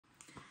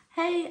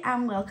Hey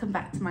and welcome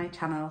back to my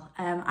channel.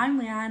 I'm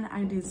Leanne,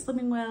 I'm doing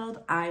Slimming World.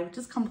 I've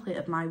just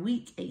completed my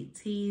week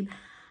 18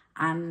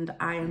 and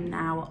I am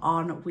now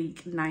on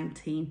week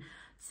 19.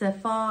 So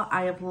far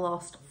I have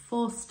lost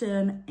 4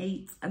 stone,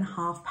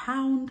 8.5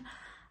 pounds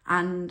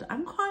and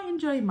I'm quite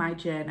enjoying my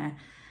journey.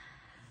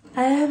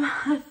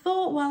 I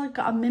thought while I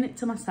got a minute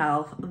to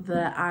myself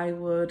that I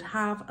would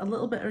have a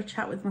little bit of a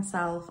chat with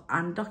myself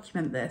and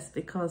document this,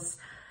 because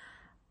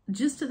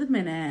just at the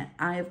minute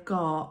I have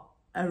got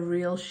a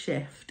real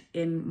shift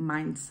in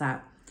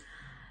mindset.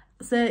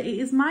 So it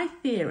is my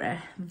theory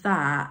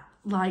that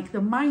like the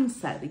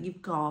mindset that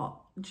you've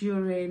got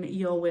during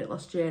your weight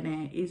loss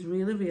journey is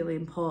really, really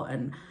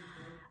important.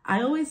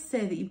 I always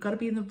say that you've got to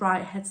be in the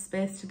right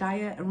headspace to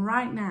diet, and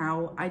right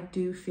now I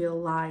do feel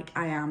like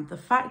I am. The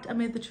fact I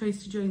made the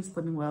choice to join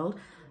Slimming World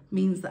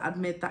means that I've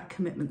made that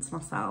commitment to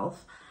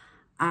myself,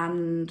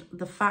 and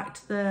the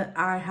fact that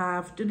I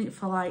have done it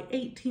for like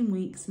 18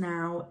 weeks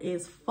now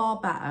is far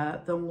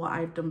better than what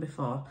I've done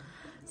before.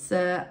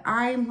 So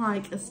I'm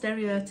like a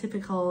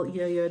stereotypical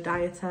yo-yo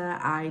dieter.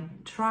 I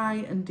try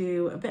and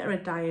do a bit of a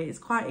diet. It's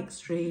quite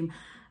extreme.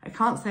 I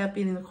can't say I've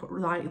been in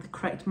the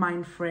correct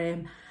mind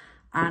frame,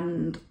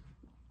 and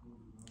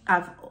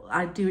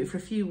I do it for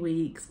a few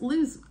weeks,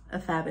 lose a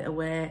fair bit of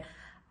weight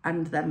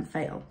and then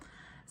fail.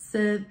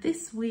 So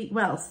this week,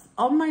 well,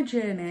 on my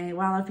journey,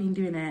 while I've been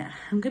doing it,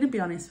 I'm going to be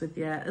honest with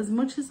you, as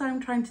much as I'm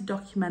trying to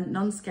document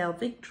non-scale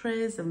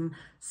victories and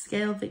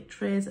scale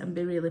victories and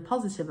be really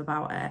positive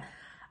about it,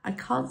 I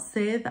can't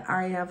say that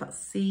I have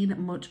seen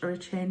much of a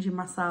change in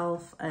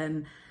myself,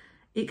 and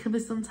it can be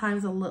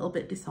sometimes a little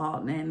bit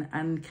disheartening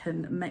and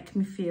can make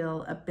me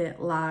feel a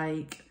bit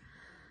like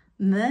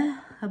meh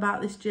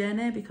about this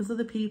journey, because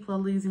other people are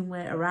losing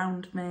weight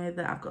around me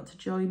that I've got to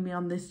join me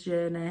on this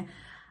journey.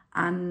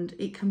 And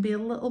it can be a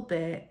little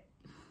bit,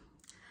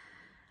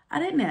 I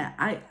don't know,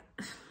 I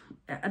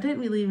don't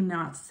really even know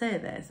how to say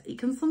this. It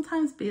can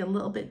sometimes be a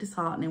little bit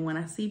disheartening when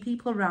I see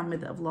people around me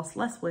that have lost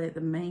less weight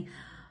than me,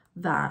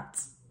 that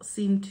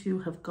seem to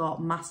have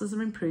got masses of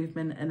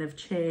improvement and have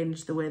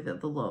changed the way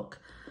that they look.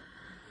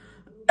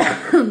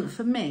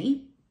 For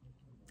me,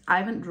 I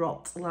haven't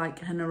dropped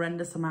like an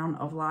horrendous amount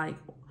of like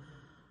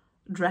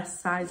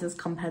dress sizes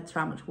compared to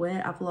how much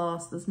weight I've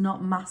lost. There's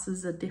not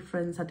masses of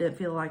difference. I don't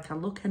feel like I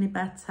look any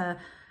better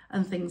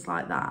and things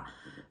like that.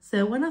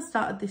 So when I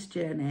started this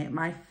journey,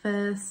 my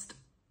first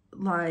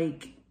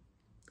like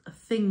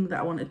thing that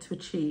I wanted to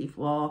achieve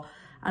was,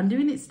 I'm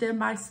doing it stone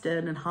by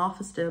stone and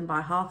half a stone by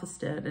half a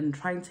stone and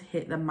trying to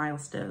hit them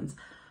milestones,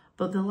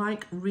 but they're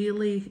like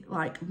really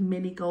like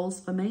mini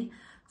goals for me.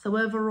 So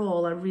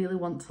overall, I really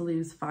want to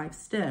lose 5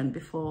 stone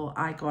before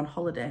I go on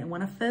holiday. And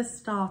when I first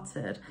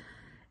started,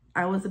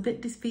 I was a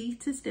bit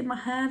defeatist in my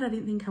head. I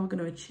didn't think I was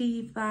going to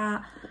achieve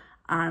that.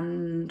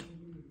 And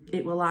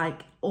it were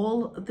like,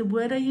 the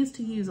word I used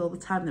to use all the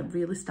time that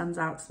really stands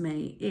out to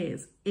me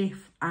is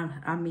if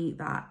I meet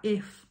that,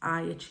 if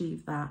I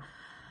achieve that.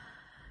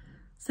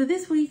 So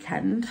this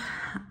weekend,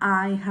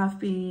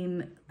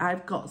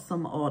 I've got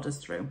some orders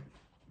through,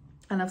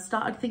 and I've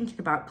started thinking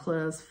about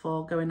clothes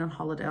for going on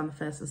holiday on the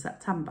 1st of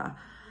September.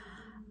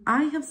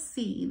 I have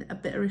seen a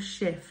bit of a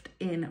shift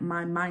in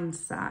my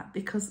mindset,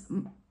 because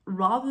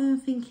rather than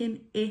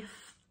thinking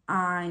if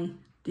I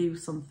do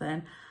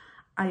something,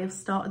 I have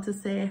started to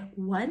say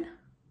when,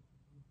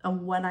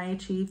 and when I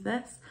achieve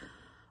this,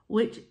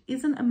 which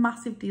isn't a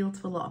massive deal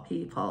to a lot of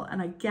people.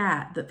 And I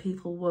get that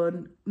people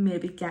won't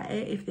maybe get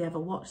it if they ever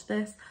watch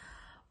this.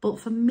 But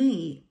for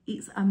me,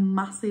 it's a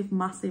massive,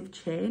 massive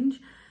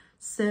change.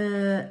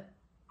 So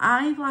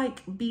I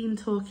like been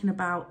talking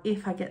about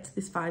if I get to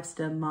this 5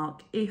 stone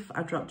mark, if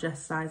I drop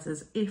dress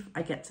sizes, if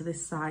I get to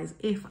this size,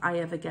 if I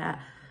ever get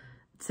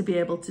to be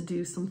able to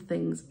do some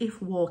things, if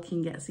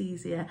walking gets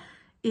easier,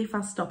 if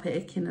I stop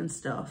aching and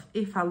stuff,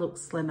 if I look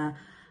slimmer.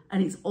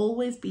 And it's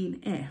always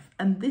been if.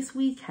 And this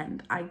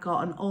weekend I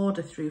got an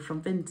order through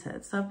from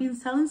Vinted. So I've been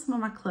selling some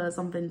of my clothes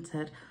on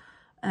Vinted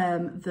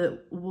that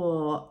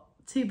were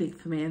too big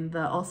for me and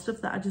that are stuff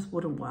that I just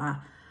wouldn't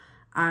wear.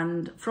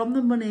 And from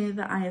the money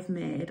that I have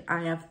made,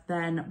 I have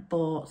then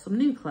bought some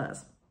new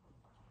clothes.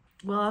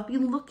 Well, I've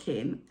been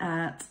looking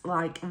at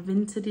like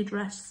vintage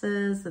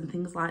dresses and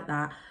things like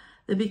that.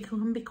 They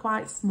can be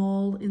quite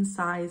small in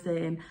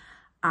sizing,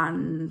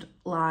 and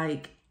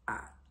like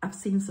I've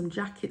seen some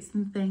jackets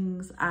and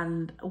things,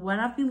 and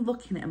when I've been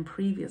looking at them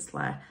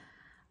previously,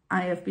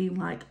 I have been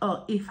like,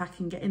 oh, if I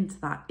can get into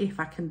that, if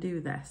I can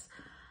do this.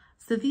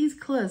 So these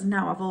clothes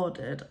now I've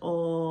ordered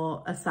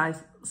are a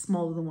size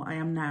smaller than what I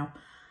am now,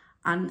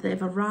 and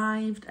they've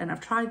arrived and I've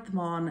tried them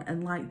on,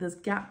 and like there's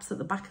gaps at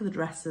the back of the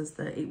dresses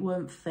that it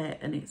won't fit,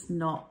 and it's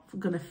not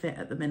gonna fit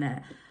at the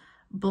minute.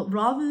 But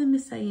rather than me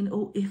saying,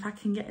 oh, if I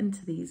can get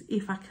into these,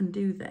 if I can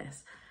do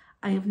this,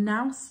 I have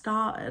now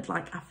started,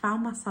 like I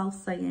found myself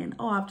saying,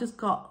 oh, I've just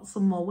got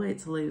some more weight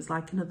to lose,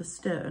 like another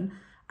stone.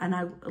 And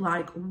I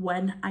like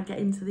when I get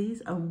into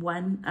these and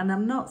when, and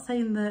I'm not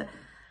saying that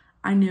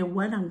I know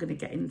when I'm going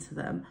to get into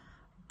them,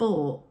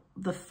 but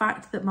the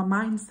fact that my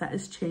mindset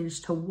has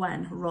changed to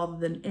when rather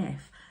than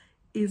if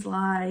is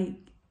like,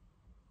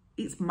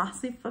 it's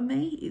massive for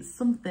me. It's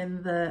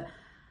something that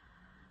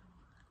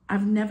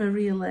I've never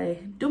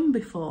really done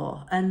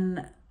before,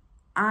 and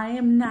I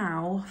am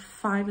now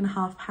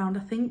 £5.5, I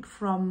think,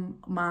 from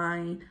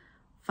my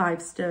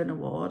 5 stone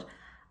award.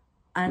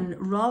 And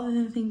rather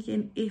than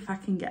thinking if I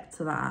can get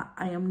to that,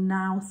 I am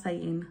now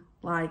saying,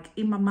 like,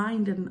 in my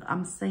mind, and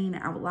I'm saying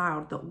it out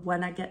loud, that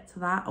when I get to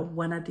that, and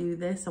when I do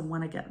this, and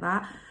when I get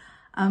that,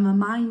 and my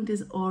mind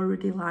is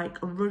already like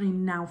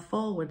running now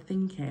forward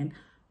thinking,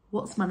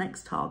 what's my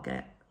next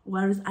target?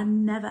 Whereas I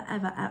never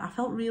ever, I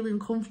felt really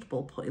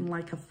uncomfortable putting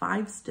like a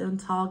 5 stone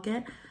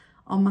target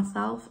on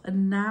myself,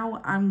 and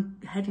now I'm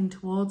heading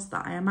towards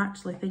that. I am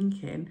actually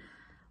thinking,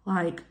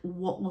 like,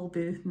 what will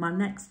be my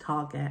next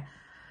target?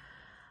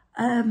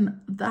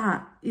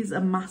 That is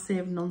a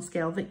massive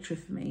non-scale victory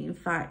for me. In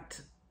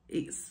fact,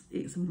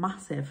 it's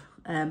massive.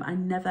 I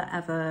never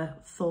ever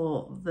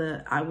thought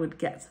that I would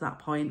get to that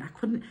point. I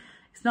couldn't,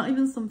 it's not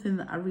even something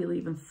that I really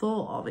even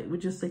thought of. It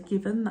was just a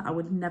given that I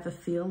would never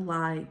feel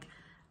like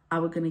I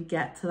were going to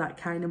get to that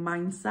kind of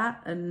mindset,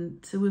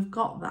 and to have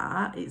got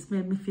that, it's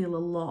made me feel a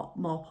lot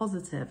more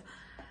positive.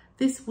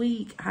 This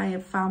week I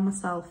have found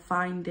myself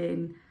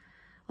finding,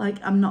 like,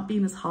 I'm not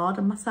being as hard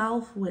on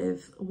myself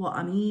with what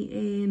I'm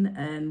eating,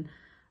 and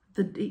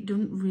it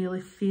doesn't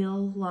really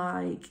feel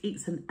like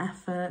it's an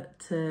effort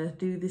to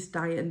do this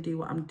diet and do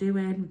what I'm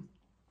doing.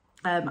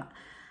 I've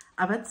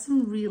had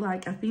some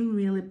I've been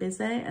really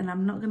busy, and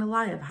I'm not gonna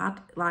lie,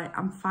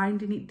 I'm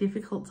finding it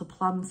difficult to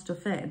plan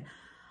stuff in.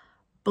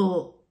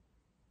 But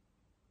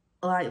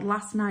like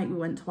last night we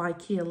went to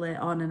IKEA late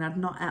on, and I'd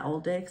not ate all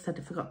day because I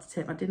forgot to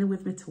take my dinner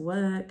with me to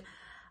work.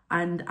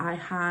 And I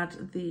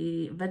had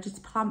the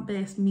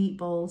plant-based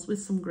meatballs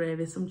with some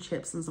gravy, some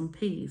chips and some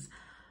peas.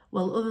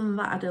 Well, other than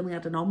that, I'd only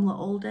had an omelette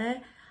all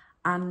day,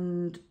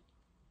 and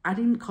I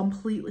didn't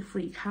completely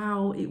freak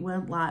out. It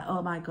weren't like,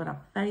 oh my God, I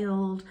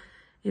failed.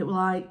 It was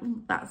like,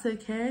 that's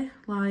okay.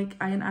 Like,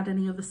 I ain't had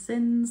any other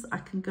sins. I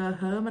can go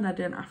home and I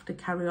don't have to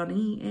carry on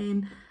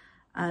eating.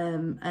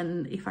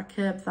 And if I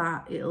curb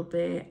that, it'll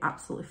be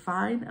absolutely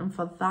fine. And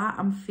for that,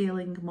 I'm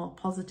feeling more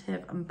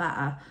positive and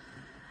better.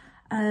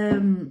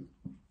 I'm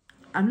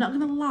not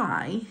gonna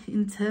lie,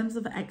 in terms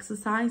of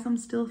exercise, I'm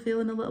still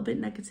feeling a little bit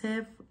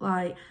negative.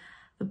 Like,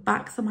 the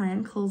backs of my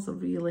ankles are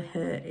really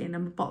hurting,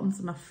 and the bottoms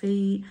of my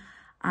feet,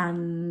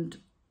 and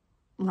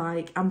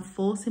like, I'm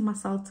forcing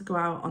myself to go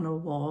out on a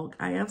walk.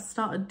 I have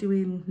started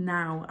doing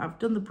now, I've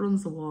done the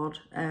Bronze Award,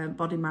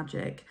 Body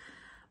Magic,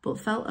 but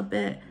felt a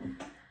bit,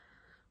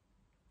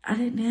 I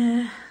don't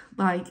know,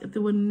 like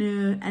there were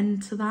no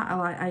end to that.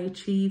 I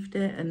achieved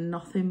it and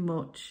nothing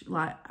much.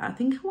 Like, I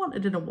think I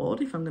wanted an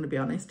award, if I'm going to be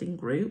honest, in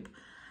group.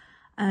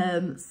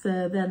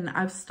 So then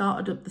I've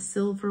started up the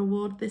Silver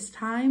Award this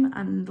time,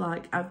 and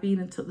like I've been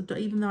and took the,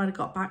 even though I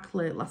got back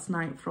late last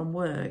night from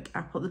work,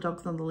 I put the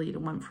dogs on the lead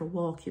and went for a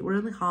walk. It were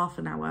only half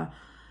an hour,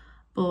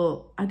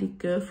 but I did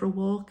go for a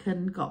walk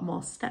and got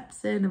more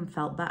steps in and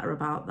felt better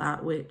about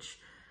that, which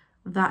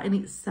that in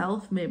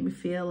itself made me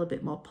feel a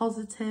bit more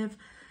positive.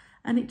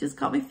 And it just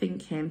got me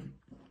thinking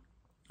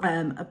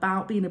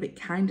about being a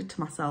bit kinder to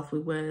myself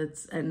with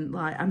words. And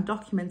like, I'm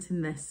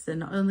documenting this,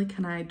 and not only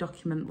can I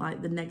document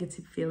like the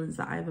negative feelings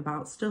that I have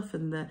about stuff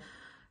and the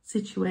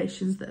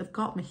situations that have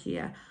got me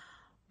here,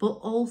 but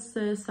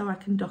also so I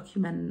can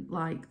document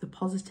like the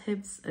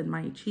positives and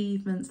my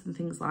achievements and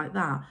things like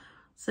that.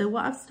 So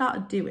what I've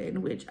started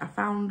doing, which I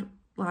found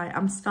like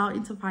I'm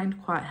starting to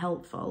find quite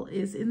helpful,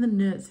 is in the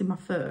notes in my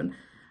phone,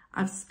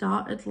 I've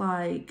started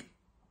like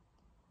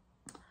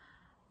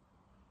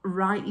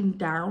writing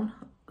down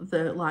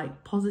the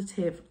like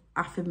positive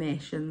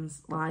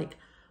affirmations, like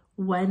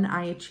when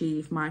I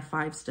achieve my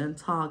 5 stone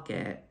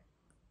target,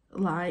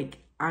 like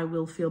I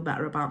will feel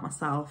better about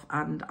myself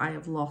and I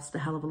have lost a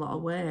hell of a lot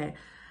of weight.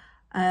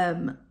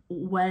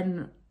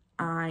 When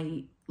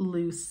I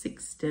lose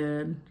 6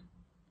 stone,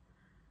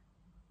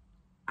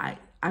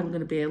 I'm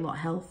going to be a lot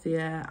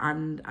healthier,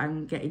 and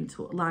I'm getting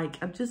to,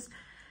 like, I've just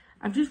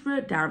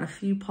wrote down a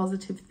few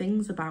positive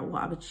things about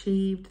what I've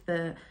achieved.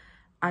 That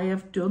I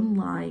have done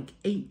like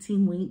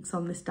 18 weeks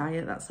on this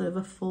diet. That's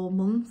over 4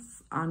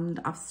 months, and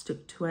I've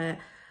stuck to it,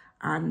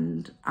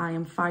 and I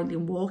am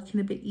finding walking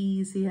a bit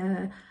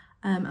easier.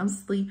 I'm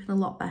sleeping a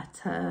lot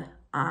better.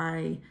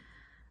 I've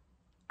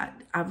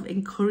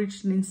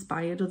encouraged and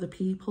inspired other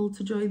people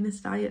to join this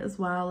diet as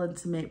well, and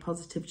to make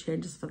positive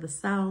changes for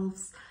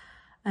themselves.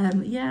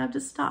 Yeah, I've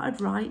just started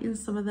writing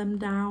some of them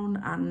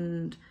down,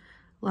 and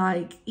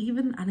like,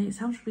 even, and it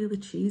sounds really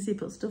cheesy,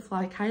 but stuff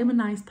like, I am a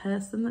nice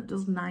person that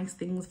does nice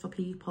things for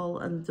people,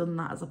 and done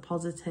that as a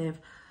positive.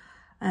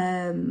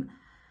 That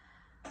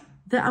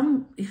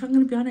I'm, if I'm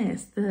going to be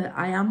honest, that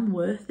I am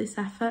worth this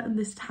effort and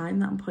this time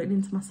that I'm putting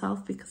into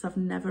myself, because I've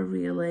never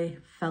really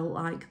felt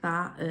like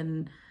that,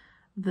 and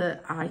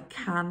that I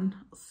can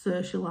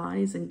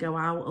socialise and go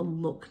out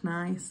and look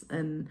nice,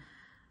 and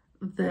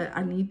that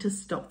I need to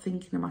stop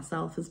thinking of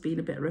myself as being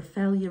a bit of a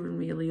failure and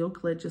really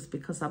ugly just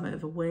because I'm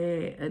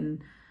overweight.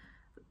 And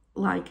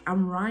like,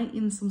 I'm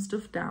writing some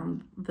stuff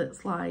down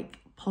that's like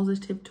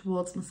positive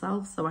towards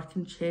myself, so I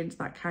can change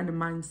that kind of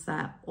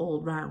mindset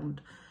all round.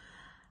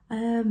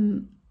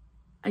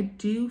 I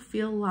do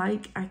feel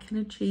like I can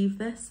achieve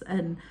this,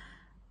 and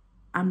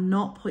I'm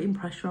not putting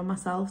pressure on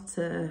myself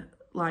to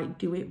like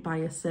do it by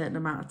a certain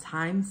amount of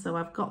time. So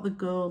I've got the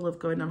goal of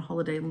going on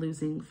holiday and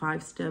losing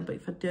 5 stone, but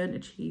if I don't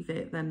achieve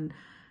it, then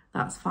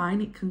that's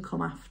fine, it can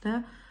come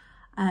after.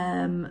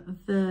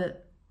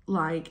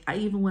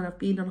 Even when I've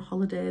been on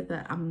holiday,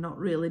 that I'm not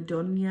really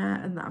done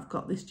yet, and that I've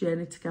got this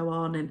journey to go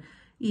on, and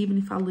even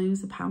if I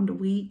lose £1 a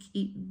week,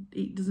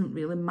 it doesn't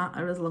really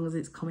matter as long as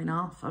it's coming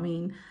off. I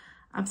mean,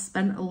 I've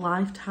spent a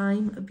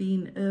lifetime of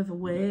being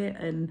overweight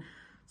and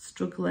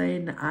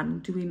struggling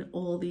and doing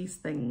all these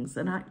things,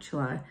 and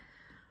actually,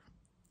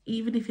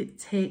 even if it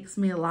takes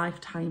me a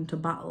lifetime to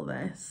battle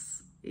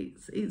this,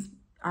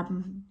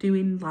 I'm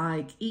doing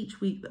like each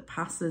week that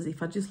passes,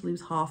 if I just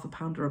lose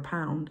 £0.5 or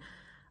 £1,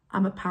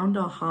 I'm £1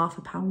 or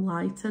 £0.5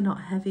 lighter,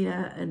 not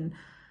heavier, and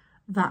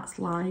that's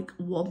like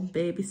one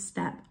baby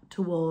step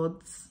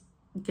towards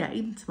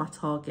getting to my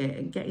target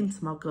and getting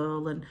to my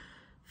goal and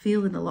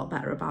feeling a lot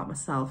better about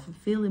myself and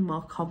feeling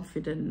more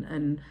confident.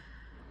 And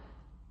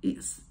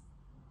it's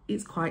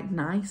quite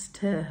nice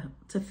to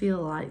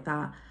feel like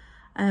that.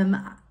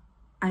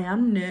 I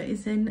am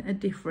noticing a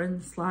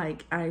difference.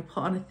 Like, I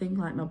put on a thing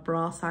like my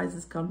bra size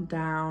has gone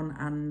down,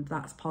 and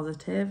that's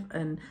positive,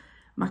 and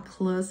my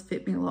clothes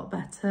fit me a lot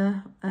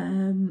better.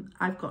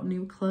 I've got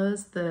new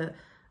clothes that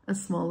are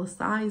smaller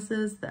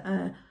sizes, that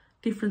are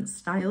different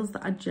styles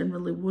that I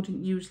generally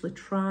wouldn't usually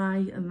try,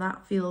 and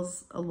that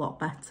feels a lot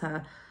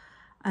better.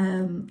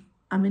 I'm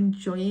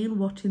enjoying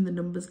watching the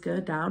numbers go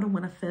down, and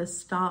when I first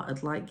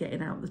started like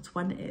getting out the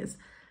 20s,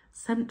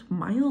 sent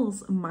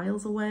miles and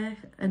miles away,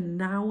 and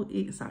now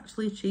it's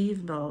actually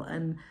achievable.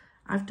 And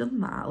I've done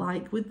that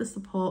like with the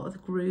support of the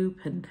group,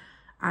 and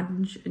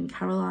Ange and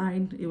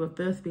Caroline, who have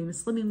both been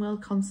with Slimming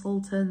World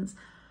consultants.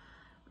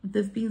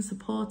 They've been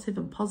supportive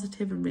and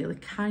positive and really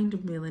kind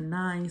and really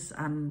nice,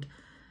 and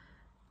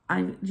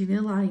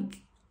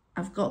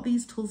I've got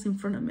these tools in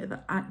front of me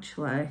that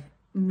actually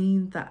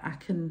mean that I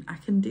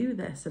can do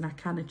this and I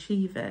can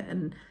achieve it,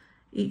 and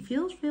it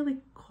feels really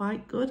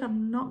quite good.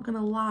 I'm not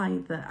gonna lie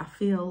that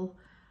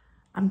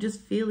I'm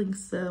just feeling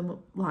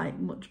so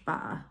much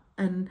better.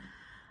 And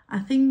I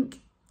think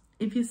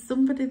if you're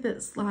somebody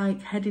that's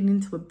like heading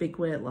into a big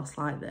weight loss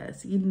like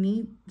this, you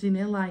need,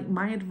 like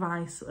my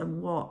advice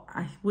and what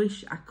I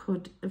wish I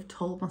could have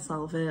told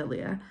myself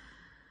earlier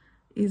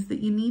is that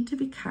you need to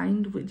be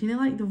kind with,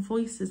 like the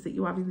voices that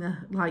you have in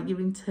your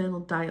internal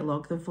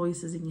dialogue, the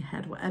voices in your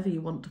head, whatever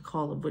you want to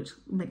call them, which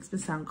makes me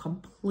sound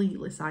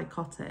completely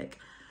psychotic.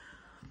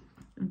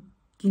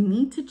 You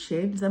need to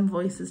change them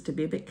voices to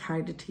be a bit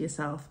kinder to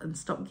yourself, and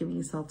stop giving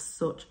yourself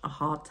such a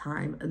hard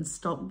time, and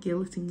stop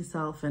guilting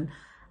yourself, and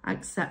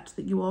accept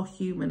that you are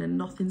human and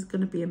nothing's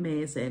going to be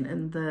amazing,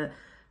 and that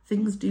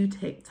things do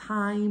take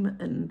time,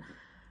 and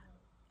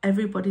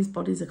everybody's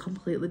bodies are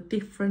completely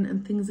different,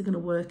 and things are going to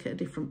work at a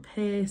different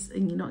pace,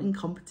 and you're not in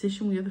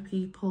competition with other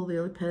people. The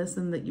only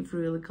person that you've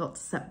really got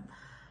to set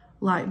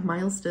like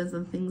milestones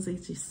and things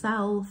is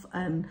yourself.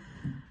 And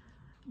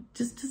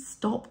just to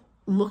stop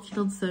looking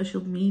on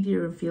social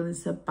media and feeling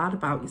so bad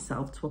about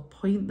yourself to a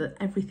point that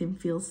everything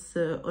feels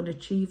so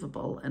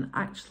unachievable, and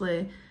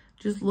actually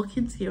just look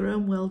into your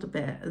own world a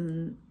bit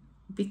and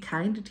be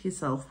kinder to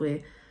yourself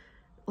with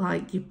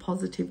like your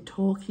positive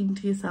talking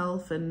to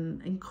yourself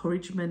and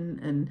encouragement,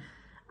 and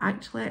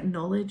actually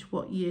acknowledge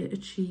what you're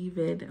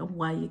achieving and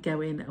where you're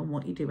going and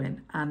what you're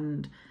doing.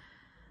 And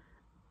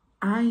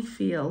I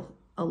feel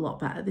a lot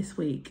better this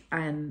week,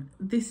 and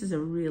this is a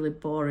really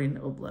boring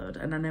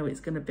upload, and I know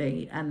it's going to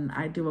be, and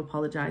I do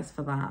apologize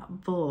for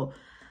that, but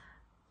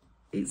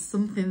it's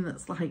something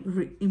that's like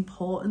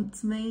important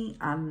to me,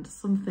 and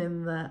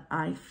something that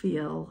I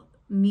feel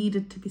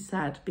needed to be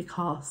said,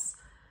 because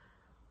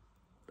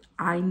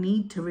I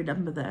need to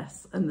remember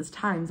this. And there's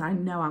times I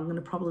know I'm going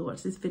to probably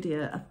watch this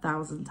video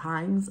 1,000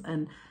 times,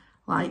 and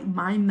like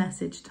my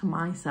message to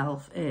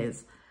myself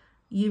is,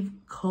 you've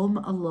come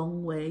a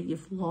long way,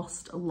 you've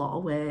lost a lot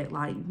of weight,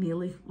 like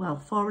nearly,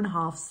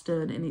 4.5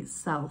 stone in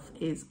itself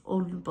is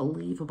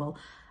unbelievable.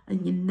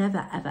 And you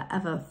never, ever,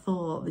 ever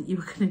thought that you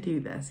were going to do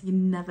this. You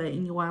never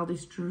in your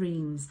wildest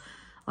dreams,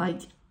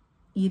 like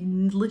you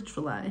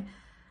literally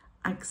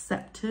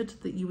accepted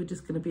that you were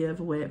just going to be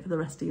overweight for the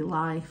rest of your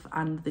life,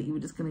 and that you were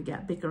just going to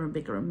get bigger and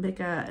bigger and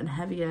bigger and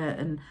heavier,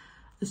 and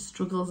the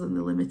struggles and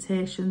the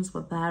limitations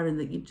were there, and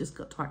that you've just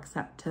got to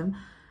accept them.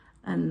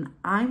 And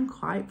I'm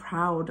quite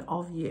proud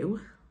of you.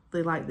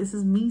 This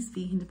is me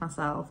speaking to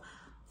myself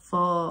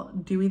for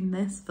doing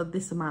this for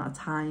this amount of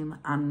time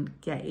and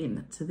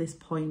getting to this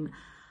point.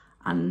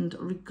 And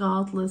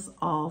regardless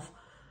of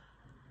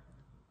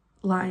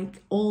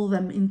like all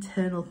them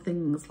internal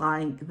things,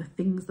 like the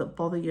things that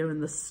bother you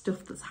and the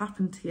stuff that's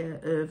happened to you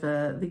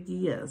over the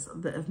years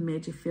that have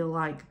made you feel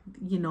like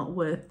you're not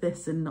worth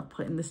this and not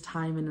putting this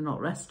time in and not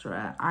rest for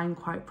it, I'm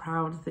quite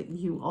proud that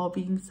you are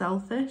being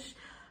selfish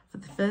for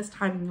the first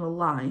time in your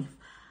life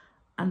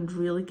and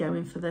really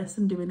going for this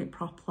and doing it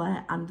properly,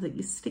 and that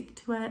you stick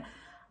to it,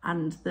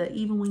 and that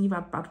even when you've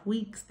had bad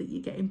weeks that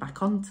you're getting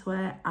back onto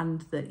it,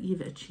 and that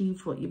you've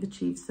achieved what you've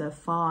achieved so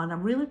far. And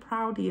I'm really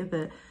proud of you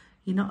that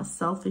you're not a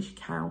selfish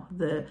cow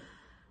that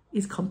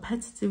is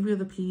competitive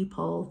with other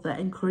people, that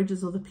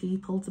encourages other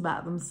people to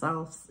better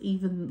themselves.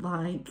 Even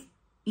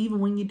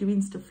when you're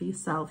doing stuff for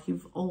yourself,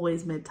 you've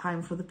always made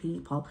time for other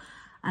people,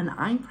 and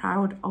I'm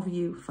proud of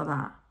you for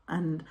that.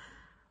 And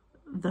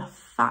the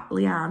fat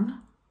Leanne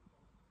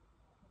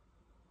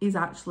is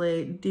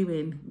actually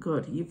doing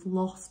good. You've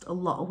lost a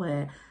lot of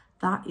weight.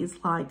 That is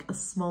like a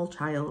small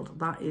child.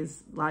 That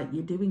is like,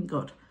 you're doing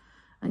good,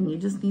 and you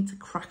just need to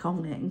crack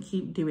on with it and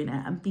keep doing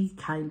it and be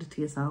kind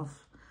to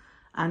yourself.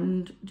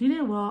 And do you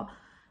know what?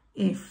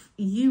 If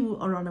you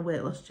are on a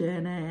weight loss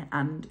journey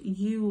and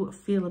you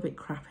feel a bit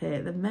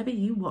crappy, then maybe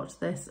you watch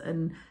this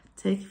and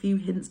take a few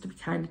hints to be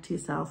kinder to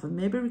yourself, and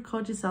maybe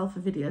record yourself a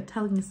video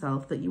telling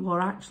yourself that you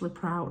are actually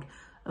proud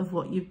of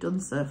what you've done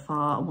so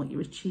far and what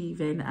you're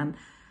achieving. And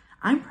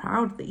I'm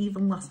proud that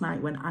even last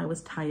night when I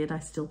was tired, I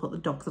still put the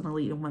dogs on a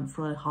lead and went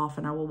for a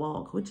half-an-hour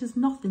walk, which is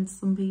nothing to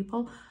some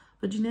people.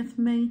 But you know,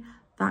 for me,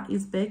 that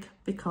is big,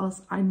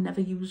 because I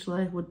never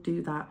usually would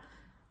do that.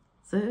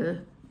 So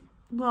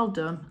well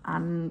done,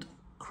 and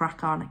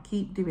crack on,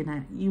 keep doing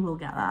it. You will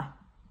get there.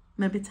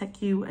 Maybe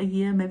take you a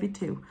year, maybe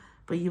 2,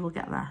 but you will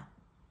get there.